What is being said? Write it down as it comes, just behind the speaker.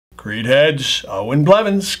Creed heads, Owen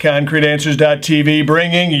Blevins, ConcreteAnswers.tv,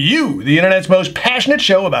 bringing you the internet's most passionate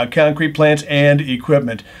show about concrete plants and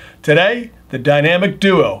equipment. Today, the dynamic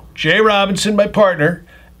duo, Jay Robinson, my partner,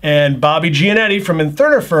 and Bobby Giannetti from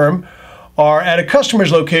Infern-O-Therm are at a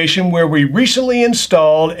customer's location where we recently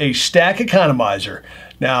installed a Stack Economizer.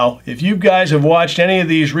 Now, if you guys have watched any of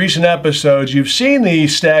these recent episodes, you've seen the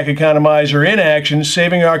Stack Economizer in action,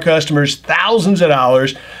 saving our customers thousands of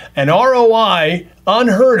dollars, an ROI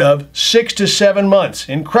unheard of, 6 to 7 months.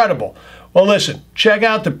 Incredible. Well, listen, check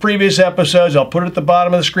out the previous episodes. I'll put it at the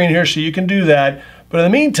bottom of the screen here so you can do that. But in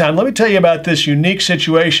the meantime, let me tell you about this unique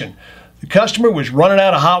situation. The customer was running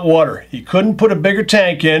out of hot water. He couldn't put a bigger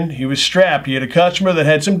tank in. He was strapped. He had a customer that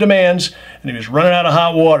had some demands, and he was running out of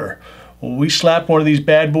hot water. Well, we slapped one of these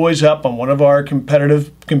bad boys up on one of our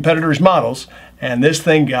competitors' models, and this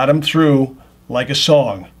thing got him through like a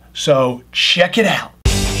song. So check it out.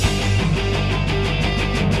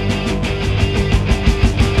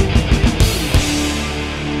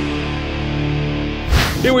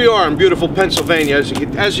 Here we are in beautiful Pennsylvania,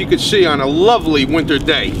 as you can see, on a lovely winter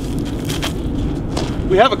day.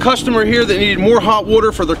 We have a customer here that needed more hot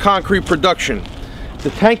water for their concrete production.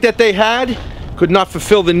 The tank that they had could not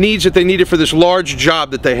fulfill the needs that they needed for this large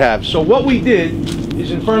job that they have. So what we did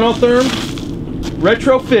is Infern-O-Therm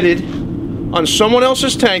retrofitted on someone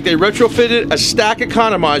else's tank. They retrofitted a Stack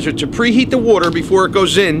Economizer to preheat the water before it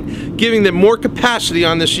goes in, giving them more capacity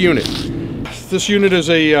on this unit. This unit is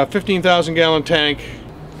a 15,000 gallon tank.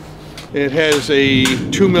 It has a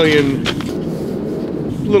 2 million,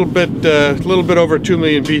 little bit over 2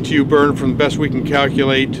 million BTU burn from the best we can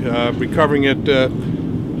calculate, recovering at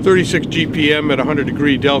 36 GPM at 100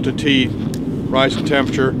 degree delta T rise in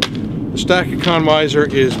temperature. The Stack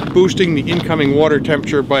Economizer is boosting the incoming water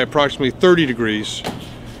temperature by approximately 30 degrees,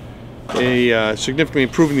 significantly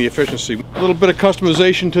improving the efficiency. A little bit of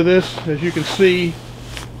customization to this. As you can see,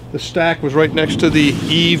 the stack was right next to the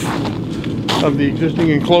eave of the existing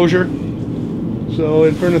enclosure. So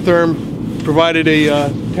Infern-O-Therm provided a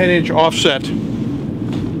 10-inch offset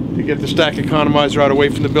to get the Stack Economizer out away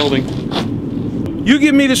from the building. You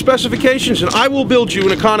give me the specifications and I will build you an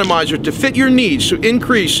economizer to fit your needs to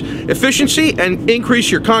increase efficiency and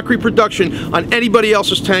increase your concrete production on anybody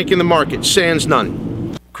else's tank in the market, sans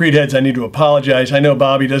none. Creed heads, I need to apologize. I know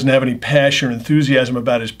Bobby doesn't have any passion or enthusiasm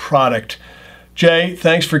about his product. Jay,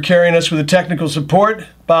 thanks for carrying us with the technical support.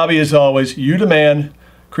 Bobby, as always, you the man.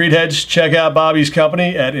 Creed heads, check out Bobby's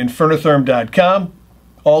company at Infern-O-Therm.com.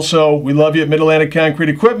 Also, we love you at Mid-Atlantic Concrete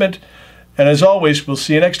Equipment. And as always, we'll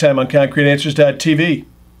see you next time on ConcreteAnswers.tv.